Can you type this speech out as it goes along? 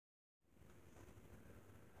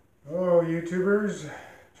YouTubers,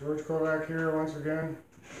 George Kovac here once again.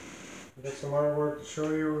 I've got some artwork to show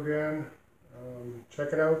you again.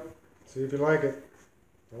 Check it out, see if you like it.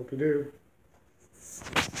 Hope you do.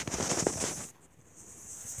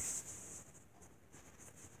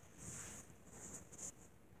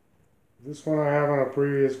 This one I have on a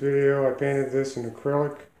previous video. I painted this in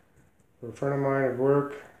acrylic for a friend of mine at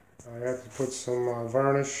work. I had to put some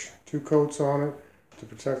varnish, 2 coats on it to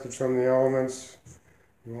protect it from the elements.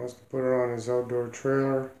 He wants to put it on his outdoor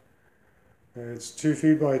trailer. It's 2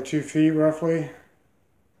 feet by 2 feet roughly.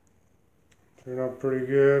 Turned out pretty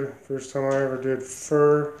good. First time I ever did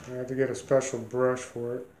fur. I had to get a special brush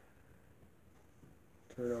for it.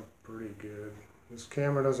 Turned out pretty good. This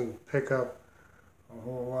camera doesn't pick up a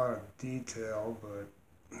whole lot of detail, but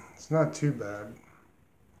it's not too bad.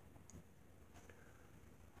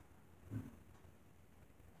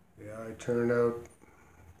 Yeah, it turned out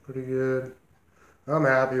pretty good. I'm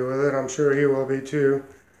happy with it. I'm sure he will be too.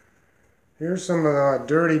 Here's some of the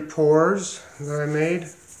dirty pours that I made.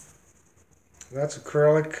 That's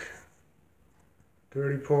acrylic.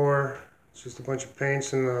 Dirty pour. It's just a bunch of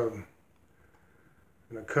paints in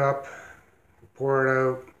a cup. You pour it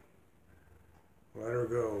out. Let her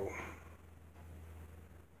go.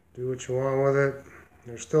 Do what you want with it.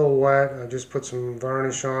 They're still wet. I just put some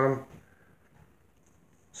varnish on them.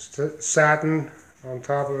 Satin on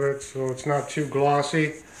top of it so it's not too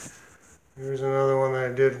glossy. Here's another one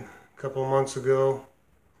that I did a couple of months ago.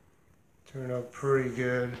 Turned out pretty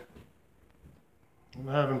good. I'm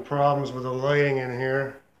having problems with the lighting in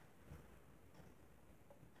here.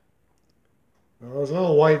 Now those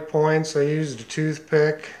little white points, I used a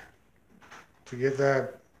toothpick to get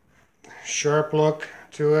that sharp look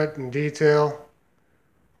to it and detail.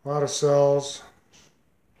 A lot of cells.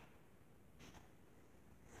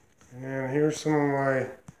 And here's some of my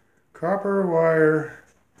copper wire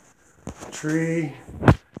tree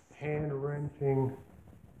hand wrenching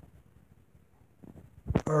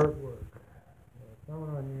artwork. I found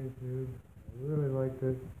it on YouTube. I really liked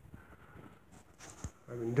it.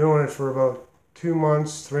 I've been doing it for about 2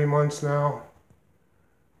 months, 3 months now.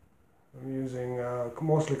 I'm using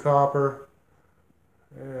mostly copper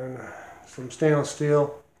and some stainless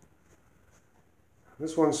steel.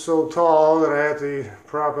 This one's so tall that I have to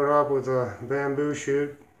prop it up with a bamboo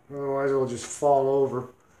shoot, otherwise it will just fall over.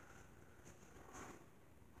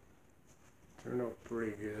 Turned out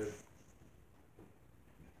pretty good.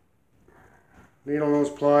 Needle nose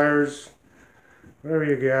pliers, whatever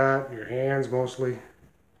you got, your hands mostly.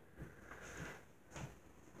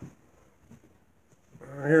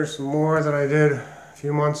 Here's some more that I did a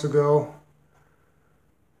few months ago.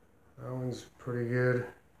 That one's pretty good.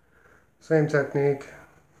 Same technique.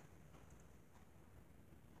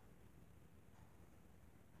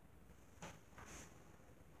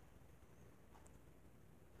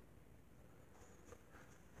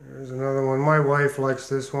 There's another one. My wife likes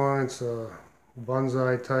this one. It's a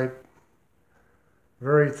bonsai type.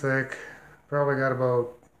 Very thick. Probably got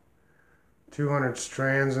about 200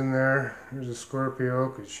 strands in there. Here's a Scorpio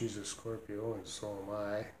because she's a Scorpio and so am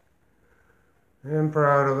I. I'm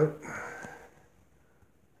proud of it.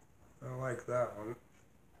 I like that one.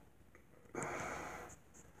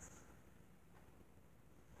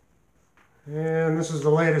 And this is the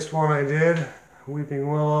latest one I did,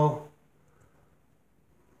 Weeping Willow.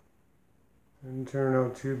 Didn't turn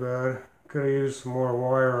out too bad. Could have used some more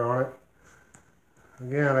wire on it.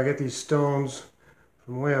 Again, I get these stones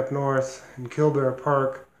from way up north in Kildare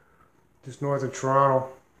Park, just north of Toronto.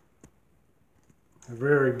 They're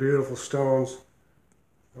very beautiful stones.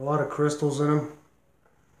 A lot of crystals in them.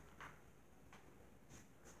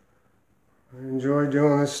 I enjoy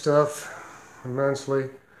doing this stuff immensely.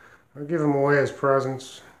 I give them away as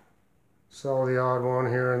presents. Sell the odd one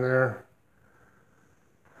here and there.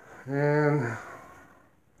 And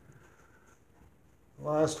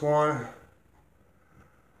last one.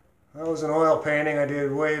 That was an oil painting I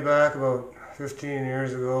did way back about 15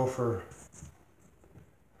 years ago for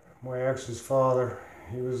my ex's father.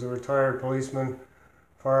 He was a retired policeman,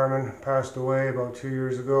 fireman, passed away about 2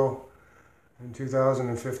 years ago in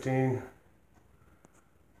 2015.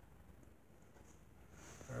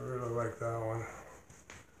 I really like that one.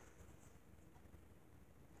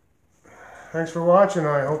 Thanks for watching.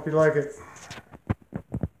 I hope you like it.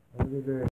 Have a good day.